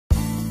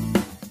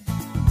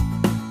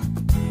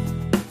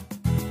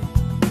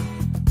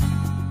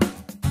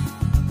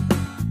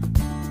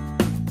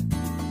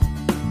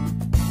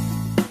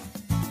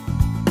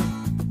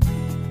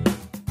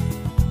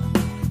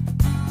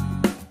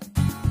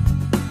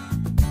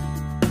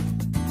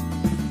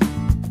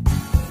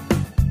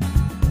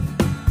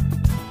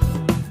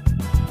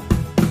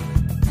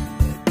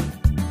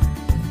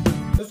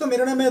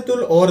मेरा नाम है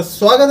अतुल और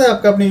स्वागत है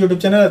आपका अपने YouTube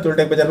चैनल अतुल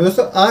टेक बाजार में।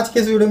 दोस्तों आज के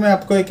इस वीडियो में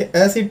आपको एक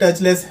ऐसी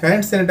टचलेस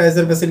हैंड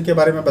सैनिटाइजर मशीन के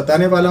बारे में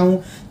बताने वाला हूं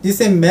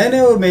जिसे मैंने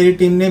और मेरी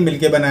टीम ने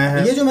मिलकर बनाया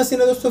है। ये जो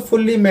मशीन है दोस्तों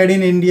फुल्ली मेड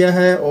इन इंडिया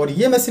है और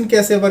ये मशीन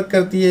कैसे वर्क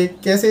करती है,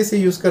 कैसे इसे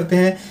यूज करते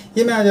हैं,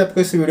 ये मैं आज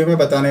आपको इस वीडियो में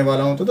बताने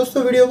वाला हूँ। तो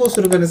दोस्तों वीडियो को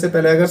शुरू करने से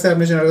पहले अगर से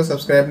आपने चैनल को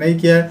सब्सक्राइब नहीं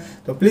किया है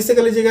तो प्लीज से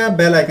कर लीजिएगा,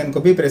 बेल आइकन को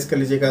भी प्रेस कर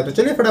लीजिएगा। तो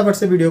चलिए फटाफट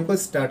से वीडियो को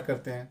स्टार्ट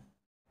करते हैं।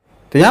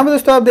 तो यहाँ पे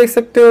दोस्तों आप देख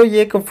सकते हो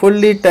ये एक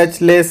fully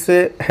touchless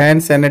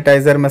hand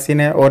sanitiser machine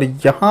है और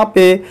यहाँ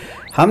पे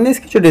हमने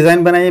इसकी जो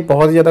डिज़ाइन बनाई है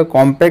बहुत ज़्यादा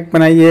कॉम्पैक्ट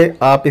बनाई है।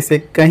 आप इसे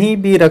कहीं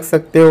भी रख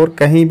सकते हो और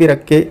कहीं भी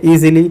रख के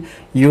ईजिली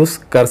यूज़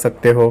कर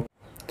सकते हो।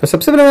 तो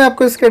सबसे पहले मैं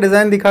आपको इसका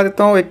डिज़ाइन दिखा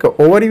देता हूँ। एक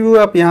ओवरव्यू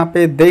आप यहाँ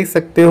पे देख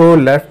सकते हो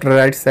लेफ़्ट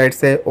राइट साइड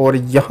से। और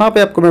यहाँ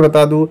पे आपको मैं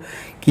बता दूँ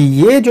कि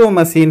ये जो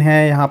मशीन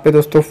है यहाँ पे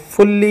दोस्तों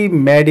फुल्ली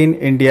मेड इन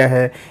इंडिया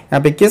है।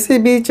 यहाँ पे किसी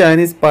भी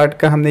चाइनीज़ पार्ट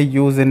का हमने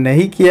यूज़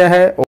नहीं किया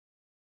है।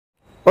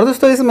 और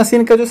दोस्तों इस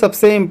मशीन का जो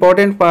सबसे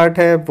इम्पॉर्टेंट पार्ट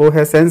है वो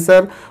है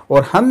सेंसर,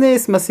 और हमने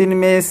इस मशीन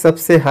में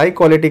सबसे हाई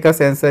क्वालिटी का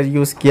सेंसर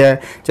यूज़ किया है।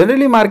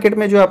 जनरली मार्केट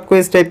में जो आपको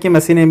इस टाइप की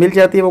मशीनें मिल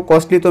जाती है वो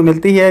कॉस्टली तो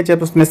मिलती है,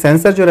 जब उसमें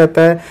सेंसर जो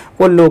रहता है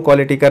वो लो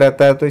क्वालिटी का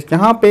रहता है। तो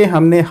यहाँ पे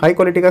हमने हाई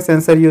क्वालिटी का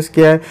सेंसर यूज़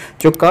किया है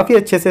जो काफ़ी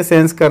अच्छे से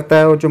सेंस करता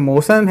है और जो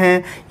मोशन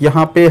है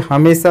यहाँ पे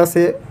हमेशा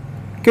से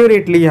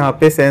एक्यूरेटली यहाँ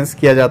पे सेंस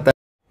किया जाता है।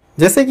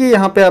 जैसे कि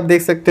यहाँ पे आप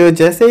देख सकते हो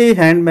जैसे ही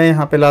हैंड में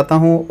यहाँ पे लाता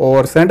हूँ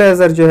और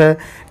सैनिटाइज़र जो है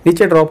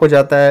नीचे ड्रॉप हो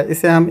जाता है,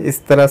 इसे हम इस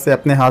तरह से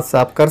अपने हाथ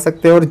साफ कर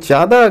सकते हो। और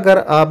ज़्यादा अगर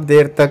आप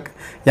देर तक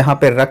यहाँ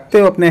पे रखते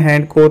हो अपने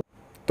हैंड को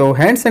तो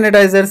हैंड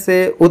सैनिटाइज़र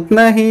से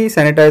उतना ही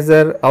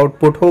सैनिटाइज़र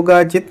आउटपुट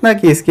होगा जितना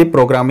कि इसकी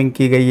प्रोग्रामिंग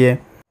की गई है।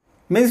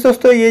 मीन्स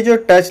दोस्तों ये जो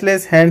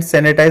टचलेस हैंड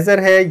सैनिटाइज़र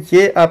है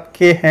ये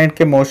आपके हैंड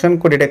के मोशन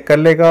को डिटेक्ट कर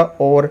लेगा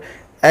और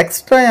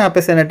एक्स्ट्रा यहाँ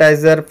पे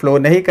सैनिटाइज़र फ्लो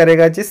नहीं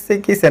करेगा, जिससे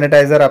कि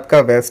सैनिटाइज़र आपका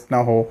वेस्ट ना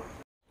हो।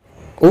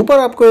 ऊपर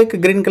आपको एक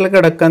ग्रीन कलर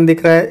का ढक्कन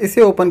दिख रहा है,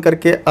 इसे ओपन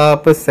करके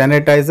आप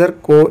सैनिटाइज़र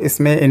को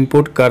इसमें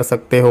इनपुट कर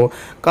सकते हो।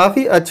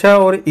 काफ़ी अच्छा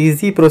और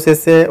इजी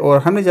प्रोसेस है और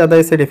हमने ज़्यादा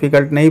इसे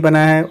डिफ़िकल्ट नहीं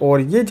बनाया है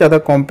और ये ज़्यादा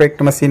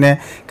कॉम्पैक्ट मशीन है,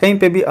 कहीं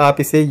पे भी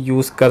आप इसे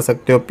यूज़ कर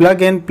सकते हो।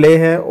 प्लग एंड प्ले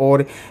है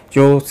और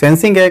जो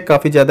सेंसिंग है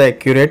काफ़ी ज़्यादा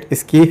एक्यूरेट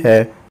इसकी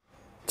है।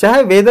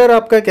 चाहे वेदर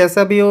आपका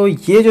कैसा भी हो,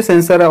 ये जो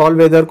सेंसर है ऑल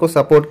वेदर को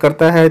सपोर्ट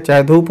करता है,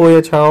 चाहे धूप हो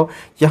या छाँव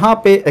यहाँ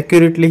पे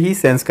एक्यूरेटली ही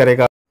सेंस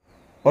करेगा।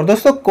 और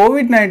दोस्तों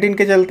कोविड-19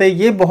 के चलते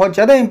ये बहुत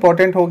ज़्यादा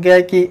इंपॉर्टेंट हो गया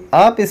है कि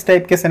आप इस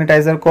टाइप के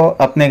सैनिटाइज़र को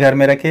अपने घर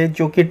में रखें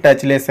जो कि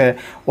टचलेस है।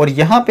 और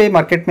यहाँ पे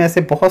मार्केट में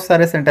ऐसे बहुत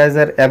सारे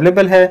सैनिटाइज़र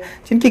अवेलेबल है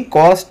जिनकी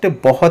कॉस्ट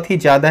बहुत ही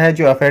ज़्यादा है,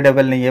 जो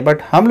अफोर्डेबल नहीं है।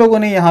 बट हम लोगों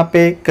ने यहाँ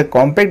पे एक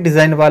कॉम्पैक्ट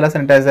डिज़ाइन वाला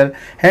सैनिटाइज़र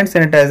हैंड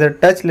सैनिटाइज़र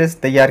टचलेस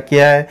तैयार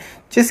किया है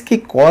जिसकी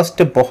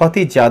कॉस्ट बहुत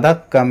ही ज़्यादा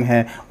कम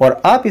है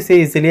और आप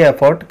इसे ईजिली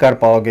अफोर्ड कर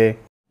पाओगे।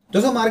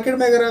 दोस्तों मार्केट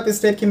में अगर आप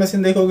इस टाइप की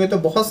मशीन देखोगे तो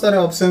बहुत सारे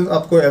ऑप्शंस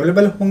आपको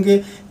अवेलेबल होंगे,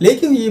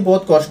 लेकिन ये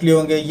बहुत कॉस्टली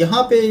होंगे।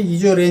 यहाँ पे ये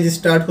जो रेंज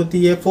स्टार्ट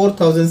होती है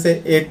 4000 से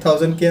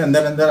 8000 के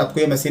अंदर अंदर आपको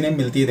ये मशीनें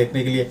मिलती है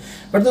देखने के लिए।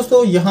 बट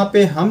दोस्तों यहाँ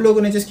पे हम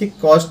लोगों ने जिसकी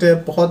कॉस्ट है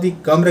बहुत ही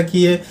कम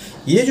रखी है।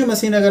 ये जो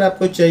मशीन अगर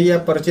आपको चाहिए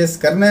आप परचेस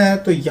करना है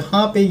तो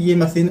यहाँ पे ये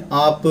मशीन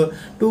आप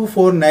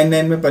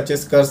 2499 में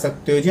परचेस कर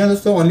सकते हो। जी हाँ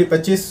दोस्तों, ओनली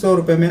 2500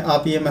 रुपये में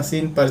आप ये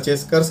मशीन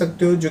परचेस कर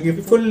सकते हो जो कि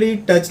फुल्ली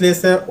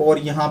टचलेस है और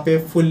यहाँ पे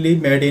फुल्ली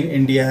मेड इन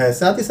इंडिया है।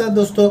 साथ ही साथ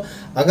दोस्तों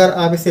अगर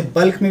आप इसे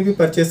बल्क में भी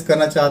परचेस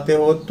करना चाहते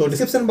हो तो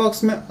डिस्क्रिप्शन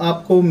बॉक्स में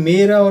आपको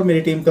मेरा और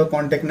मेरी टीम का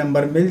कॉन्टैक्ट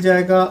नंबर मिल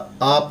जाएगा,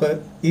 आप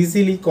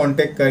इजीली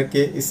कॉन्टैक्ट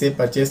करके इसे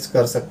परचेस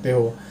कर सकते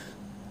हो।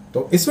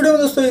 तो इस वीडियो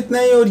में दोस्तों इतना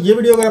ही, और ये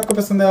वीडियो अगर आपको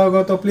पसंद आया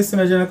होगा तो प्लीज़ से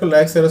मेरे चैनल को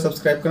लाइक शेयर और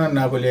सब्सक्राइब करना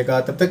ना भूलिएगा।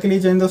 तब तक के लिए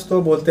जय हिंद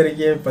दोस्तों, बोलते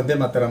रहिए वंदे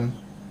मातरम।